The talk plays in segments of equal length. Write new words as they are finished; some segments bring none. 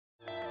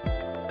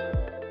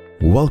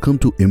Welcome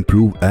to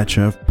Improve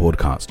HF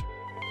podcast.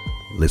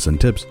 Listen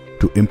tips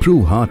to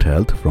improve heart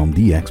health from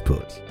the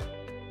experts.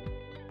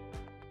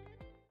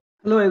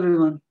 Hello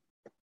everyone.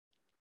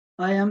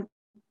 I am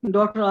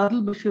Dr.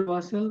 Aadil Bashir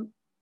Wasil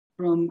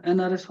from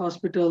NRS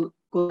Hospital,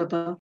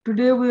 Kolkata.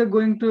 Today we are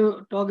going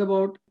to talk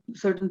about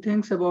certain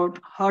things about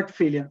heart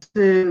failure. It's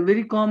a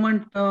very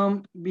common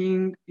term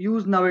being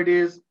used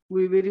nowadays.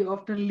 We very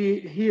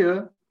oftenly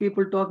hear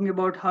people talking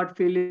about heart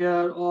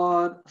failure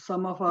or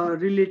some of our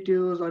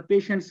relatives or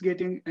patients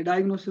getting a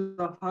diagnosis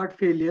of heart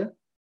failure.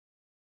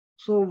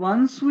 So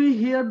once we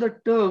hear the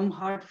term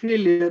heart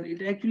failure,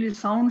 it actually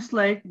sounds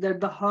like that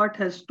the heart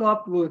has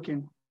stopped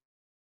working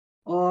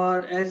or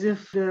as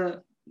if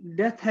the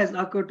death has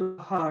occurred to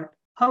the heart.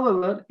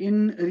 However,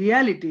 in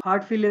reality,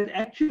 heart failure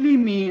actually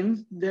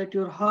means that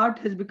your heart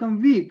has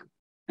become weak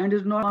and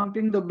is not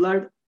pumping the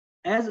blood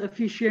as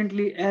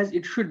efficiently as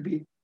it should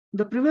be.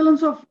 The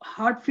prevalence of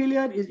heart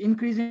failure is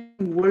increasing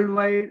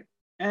worldwide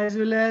as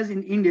well as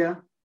in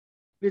India,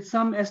 with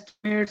some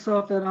estimates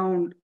of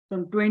around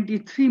some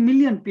 23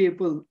 million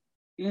people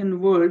in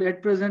world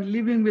at present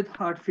living with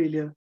heart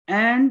failure.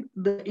 And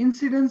the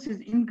incidence is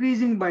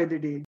increasing by the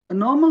day. A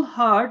normal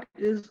heart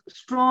is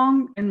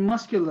strong and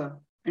muscular,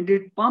 and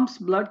it pumps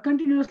blood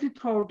continuously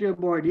throughout your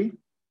body,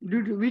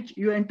 due to which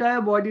your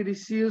entire body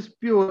receives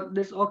pure,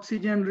 that's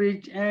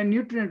oxygen-rich and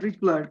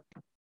nutrient-rich blood.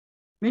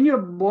 When your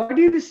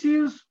body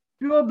receives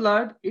pure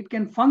blood, it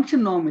can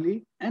function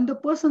normally, and the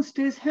person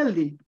stays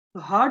healthy.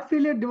 The heart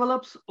failure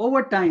develops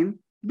over time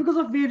because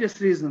of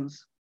various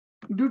reasons,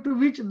 due to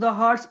which the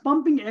heart's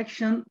pumping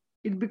action,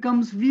 it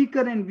becomes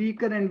weaker and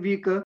weaker and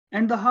weaker,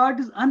 and the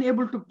heart is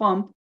unable to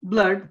pump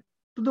blood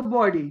to the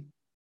body.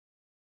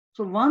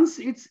 So once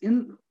it's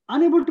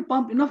unable to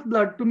pump enough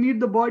blood to meet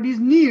the body's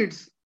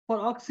needs for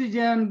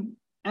oxygen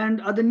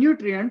and other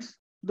nutrients,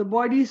 the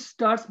body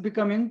starts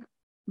becoming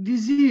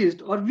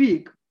diseased or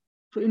weak.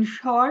 So in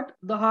short,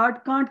 the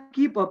heart can't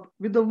keep up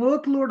with the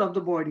workload of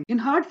the body. In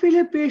heart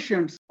failure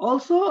patients,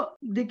 also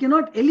they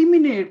cannot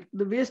eliminate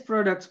the waste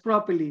products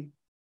properly,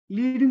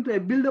 leading to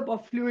a buildup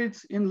of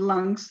fluids in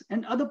lungs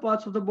and other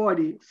parts of the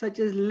body, such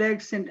as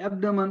legs and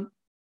abdomen,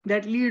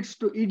 that leads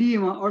to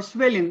edema or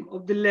swelling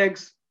of the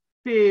legs,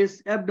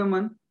 face,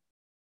 abdomen,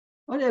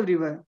 or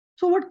everywhere.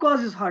 So what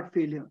causes heart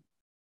failure?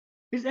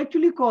 It's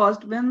actually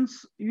caused when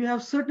you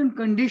have certain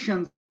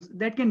conditions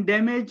that can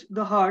damage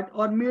the heart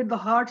or make the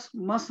heart's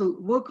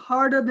muscle work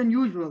harder than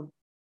usual.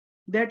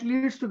 That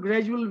leads to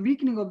gradual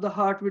weakening of the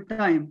heart with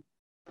time.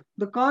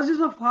 The causes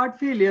of heart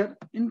failure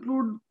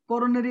include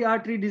coronary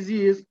artery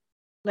disease,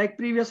 like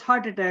previous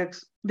heart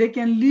attacks. They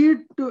can lead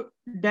to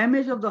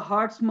damage of the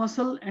heart's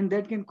muscle, and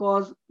that can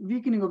cause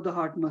weakening of the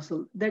heart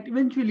muscle. That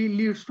eventually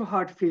leads to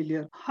heart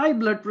failure. High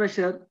blood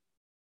pressure,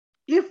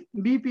 if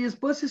BP is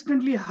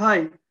persistently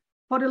high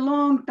for a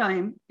long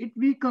time, it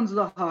weakens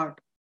the heart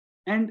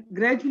and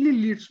gradually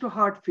leads to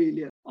heart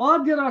failure.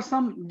 Or there are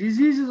some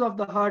diseases of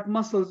the heart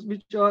muscles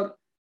which are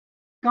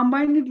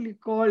combinedly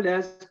called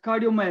as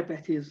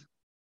cardiomyopathies.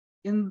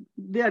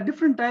 There are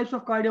different types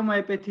of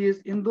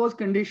cardiomyopathies. In those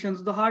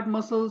conditions, the heart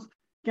muscles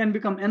can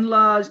become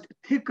enlarged,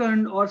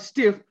 thickened, or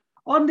stiff,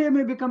 or they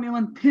may become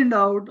even thinned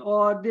out,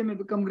 or they may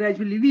become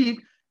gradually weak.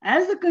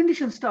 As the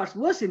condition starts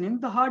worsening,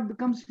 the heart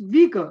becomes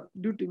weaker,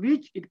 due to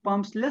which it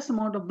pumps less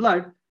amount of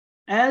blood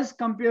as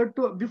compared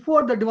to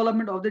before the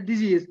development of the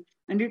disease,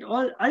 and it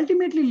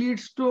ultimately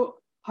leads to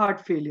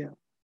heart failure.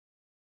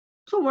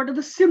 So what are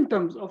the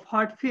symptoms of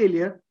heart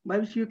failure by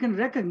which you can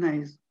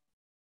recognize?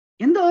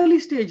 In the early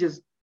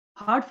stages,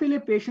 heart failure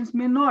patients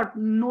may not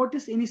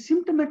notice any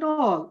symptom at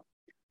all.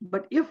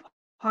 But if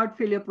heart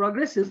failure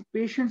progresses,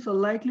 patients are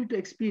likely to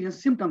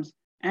experience symptoms,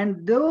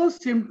 and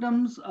those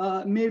symptoms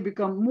may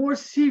become more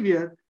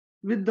severe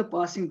with the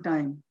passing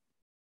time.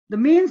 The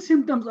main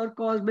symptoms are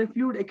caused by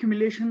fluid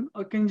accumulation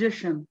or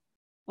congestion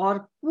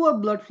or poor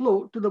blood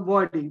flow to the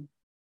body.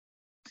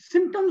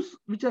 Symptoms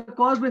which are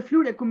caused by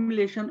fluid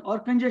accumulation or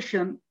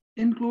congestion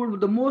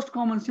include the most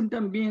common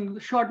symptom being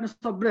shortness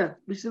of breath,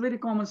 which is a very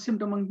common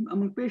symptom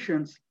among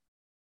patients.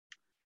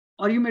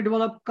 Or you may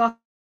develop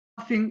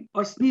coughing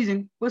or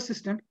sneezing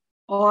persistent,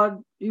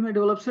 or you may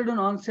develop sudden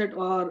onset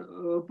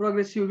or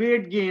progressive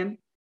weight gain.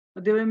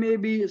 There may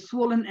be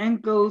swollen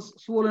ankles,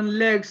 swollen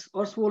legs,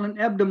 or swollen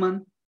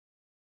abdomen.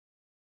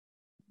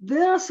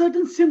 There are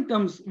certain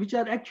symptoms which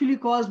are actually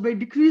caused by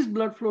decreased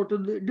blood flow to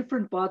the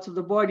different parts of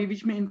the body,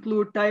 which may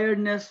include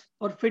tiredness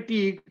or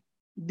fatigue,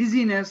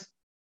 dizziness,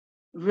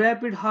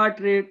 rapid heart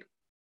rate.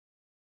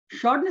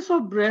 Shortness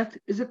of breath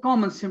is a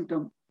common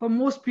symptom for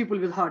most people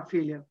with heart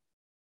failure.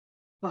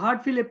 For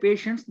heart failure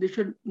patients, they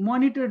should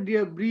monitor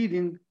their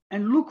breathing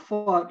and look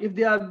for if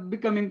they are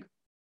becoming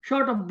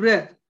short of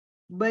breath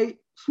by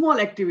small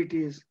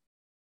activities,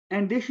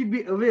 and they should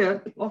be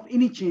aware of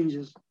any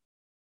changes.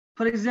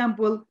 For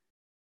example,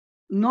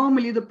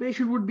 normally the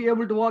patient would be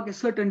able to walk a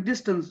certain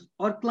distance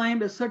or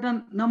climb a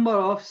certain number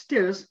of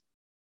stairs.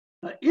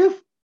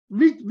 If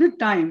with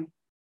time,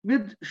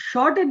 with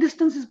shorter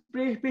distances,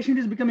 patient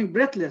is becoming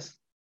breathless,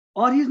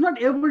 or he's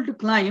not able to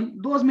climb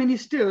those many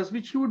stairs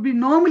which he would be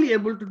normally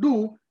able to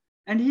do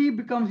and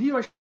he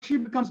or she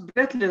becomes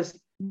breathless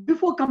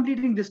before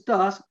completing this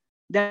task,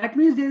 that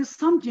means there is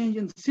some change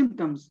in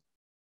symptoms.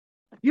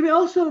 You may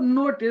also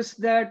notice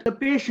that the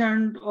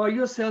patient or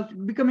yourself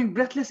becoming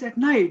breathless at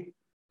night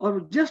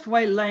or just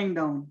while lying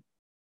down,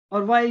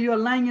 or while you are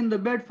lying in the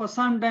bed for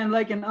some time,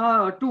 like an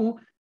hour or two,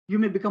 you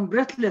may become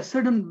breathless,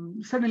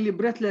 suddenly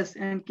breathless,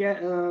 and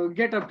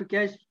get up to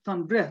catch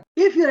some breath.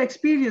 If you're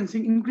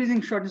experiencing increasing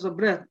shortness of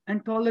breath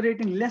and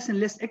tolerating less and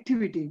less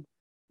activity,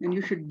 then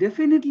you should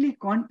definitely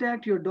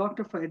contact your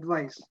doctor for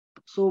advice.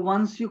 So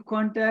once you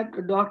contact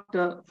a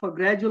doctor for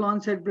gradual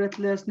onset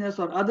breathlessness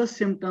or other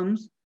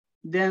symptoms,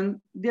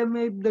 then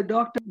the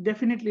doctor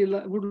definitely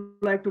would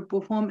like to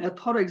perform a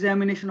thorough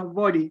examination of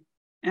body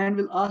and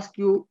will ask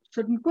you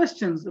certain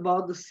questions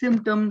about the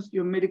symptoms,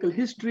 your medical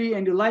history,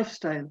 and your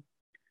lifestyle.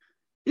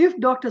 If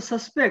doctor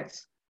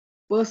suspects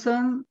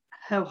person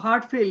have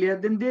heart failure,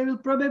 then they will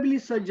probably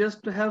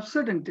suggest to have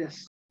certain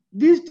tests.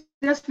 These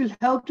tests will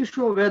help to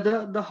show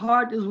whether the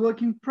heart is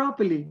working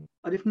properly,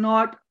 or if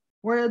not,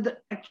 where the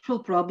actual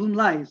problem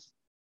lies.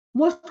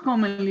 Most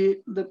commonly,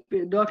 the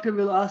doctor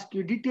will ask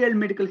you detailed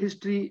medical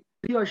history.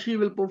 He or she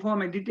will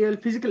perform a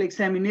detailed physical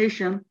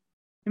examination.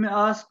 He may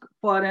ask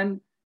for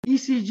an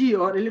ECG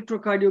or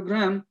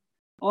electrocardiogram,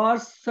 or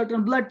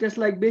certain blood tests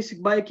like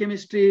basic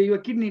biochemistry, your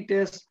kidney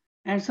tests,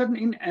 and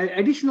certain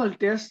additional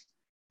tests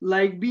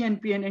like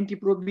BNP and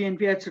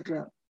NT-proBNP,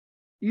 etc.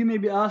 You may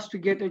be asked to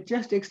get a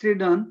chest X-ray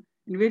done,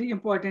 and very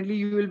importantly,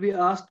 you will be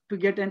asked to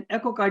get an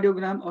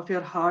echocardiogram of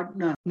your heart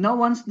done. Now,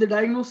 once the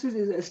diagnosis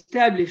is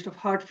established of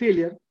heart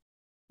failure,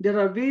 there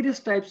are various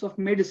types of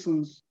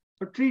medicines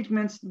or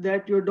treatments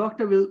that your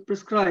doctor will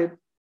prescribe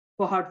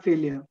for heart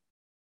failure.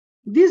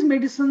 These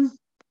medicines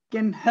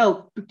can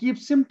help to keep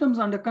symptoms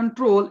under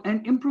control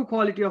and improve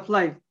quality of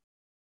life.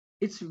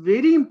 It's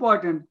very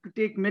important to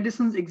take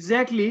medicines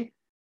exactly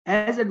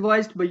as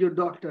advised by your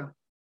doctor.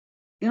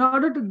 In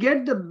order to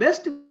get the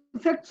best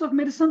effects of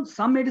medicine,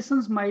 some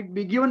medicines might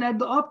be given at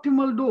the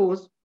optimal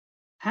dose.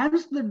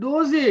 Hence, the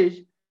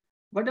dosage,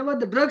 whatever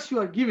the drugs you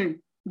are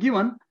given,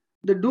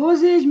 the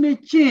dosage may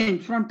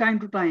change from time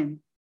to time.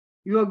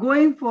 You are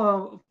going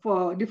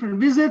for different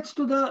visits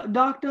to the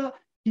doctor.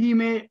 He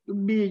may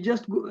be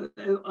just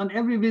on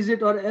every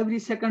visit or every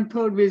second,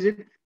 third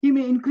visit, he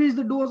may increase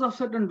the dose of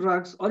certain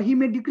drugs, or he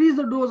may decrease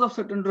the dose of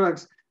certain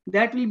drugs.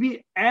 That will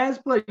be as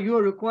per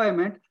your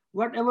requirement,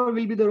 whatever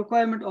will be the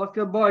requirement of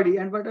your body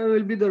and whatever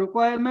will be the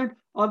requirement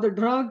of the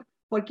drug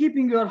for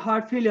keeping your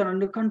heart failure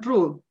under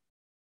control.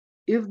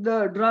 If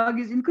the drug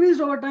is increased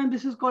over time,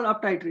 this is called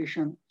up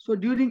titration. So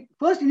during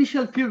first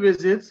initial few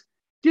visits,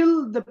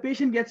 till the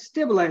patient gets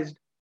stabilized,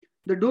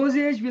 the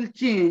dosage will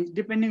change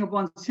depending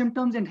upon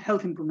symptoms and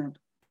health improvement.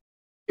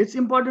 It's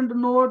important to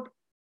note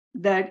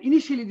that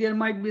initially there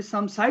might be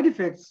some side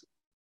effects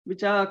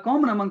which are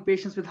common among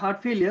patients with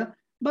heart failure,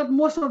 but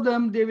most of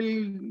them, they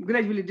will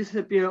gradually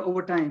disappear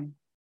over time.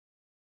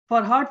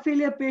 For heart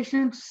failure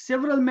patients,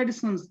 several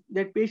medicines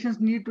that patients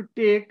need to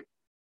take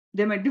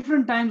them at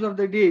different times of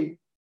the day.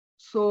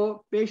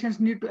 So patients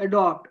need to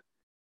adopt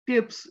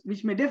tips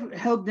which may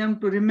help them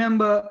to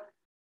remember,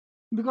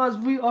 because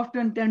we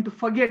often tend to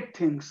forget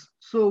things.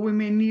 So we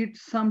may need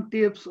some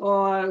tips,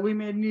 or we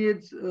may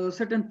need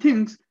certain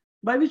things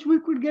by which we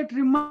could get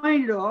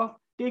reminded of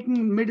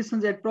taking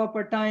medicines at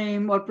proper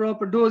time or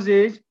proper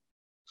dosage.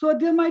 So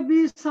there might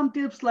be some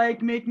tips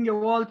like making a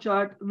wall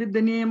chart with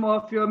the name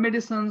of your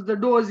medicines, the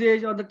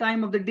dosage, or the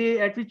time of the day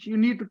at which you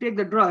need to take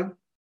the drug.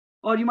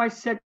 Or you might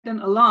set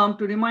an alarm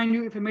to remind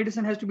you if a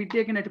medicine has to be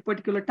taken at a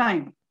particular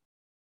time.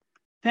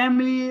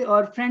 Family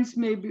or friends,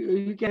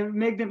 you can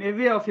make them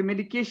aware of your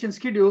medication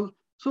schedule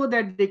so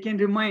that they can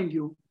remind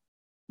you.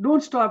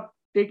 Don't stop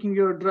taking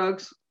your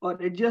drugs or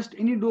adjust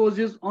any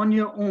doses on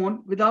your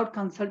own without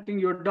consulting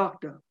your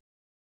doctor.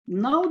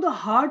 Now, the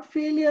heart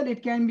failure,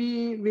 it can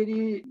be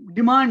very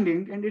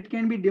demanding, and it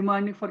can be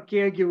demanding for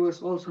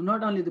caregivers also,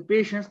 not only the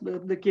patients,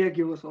 but the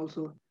caregivers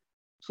also.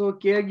 So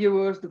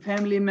caregivers, the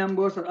family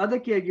members or other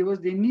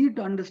caregivers, they need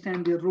to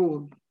understand their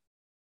role.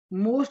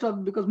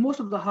 Because most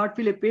of the heart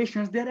failure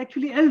patients, they're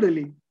actually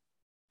elderly.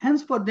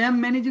 Hence, for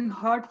them, managing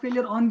heart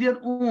failure on their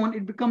own,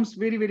 it becomes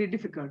very, very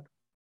difficult.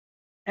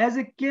 As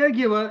a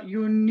caregiver,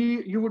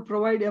 you would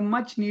provide a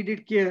much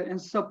needed care and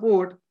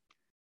support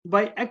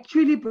by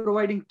actually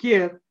providing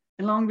care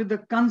along with the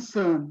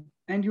concern,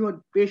 and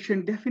your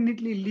patient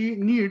definitely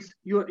needs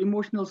your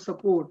emotional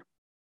support.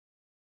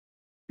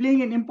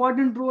 Playing an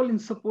important role in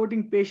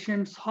supporting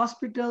patients'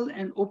 hospital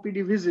and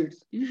OPD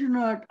visits. You should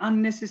not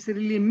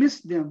unnecessarily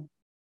miss them,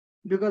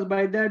 because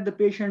by that the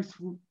patient's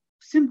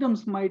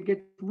symptoms might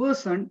get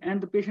worsened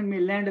and the patient may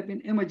land up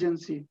in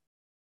emergency.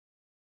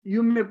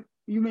 You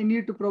may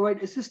need to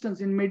provide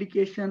assistance in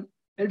medication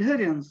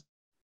adherence,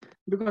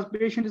 because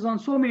patient is on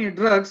so many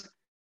drugs.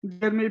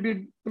 There may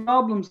be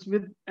problems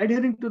with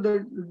adhering to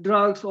the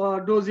drugs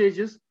or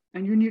dosages,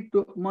 and you need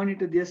to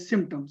monitor their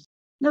symptoms.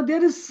 Now,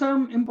 there is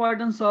some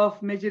importance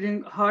of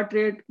measuring heart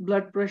rate,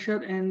 blood pressure,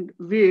 and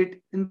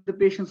weight in the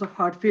patients of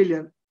heart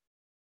failure.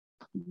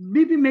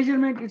 BP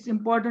measurement, it's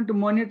important to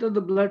monitor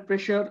the blood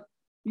pressure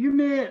You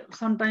may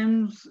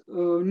sometimes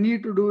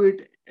need to do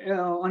it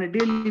on a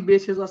daily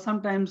basis, or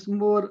sometimes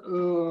more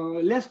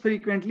less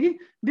frequently,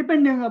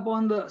 depending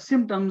upon the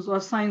symptoms or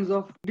signs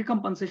of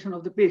decompensation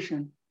of the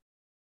patient.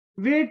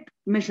 Weight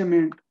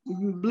measurement.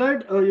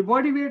 Your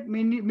body weight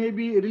may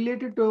be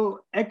related to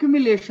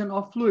accumulation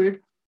of fluid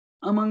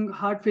among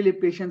heart failure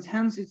patients.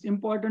 Hence, it's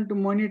important to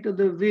monitor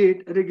the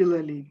weight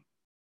regularly.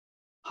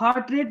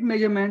 Heart rate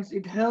measurements,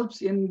 it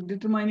helps in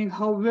determining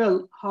how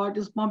well heart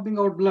is pumping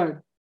out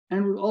blood,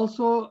 and will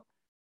also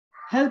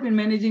help in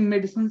managing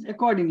medicines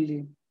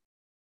accordingly.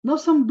 Now,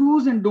 some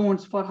do's and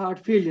don'ts for heart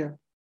failure,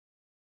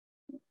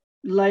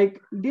 like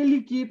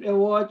daily keep a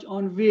watch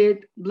on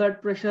weight,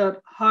 blood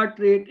pressure, heart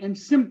rate, and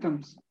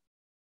symptoms.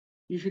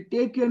 You should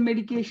take your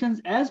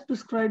medications as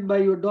prescribed by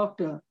your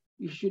doctor.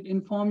 You should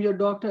inform your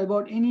doctor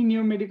about any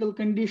new medical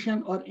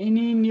condition or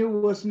any new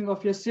worsening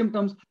of your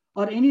symptoms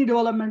or any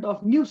development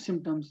of new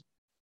symptoms.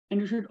 And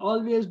you should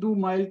always do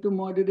mild to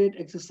moderate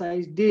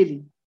exercise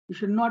daily. You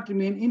should not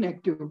remain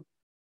inactive.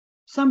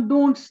 Some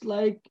don'ts,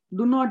 like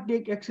do not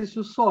take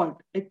excessive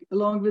salt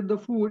along with the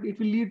food. It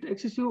will lead to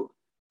excessive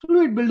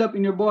fluid buildup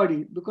in your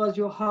body because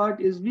your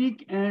heart is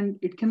weak and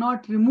it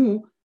cannot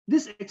remove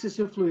this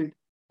excessive fluid.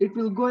 It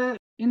will go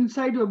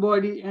inside your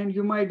body and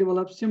you might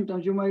develop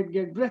symptoms. You might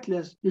get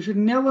breathless. You should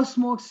never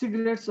smoke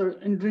cigarettes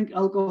and drink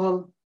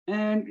alcohol.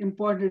 And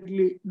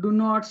importantly, do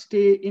not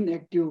stay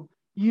inactive.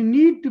 You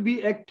need to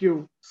be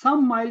active.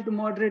 Some mild to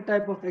moderate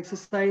type of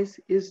exercise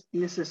is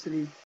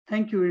necessary.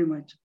 Thank you very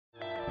much.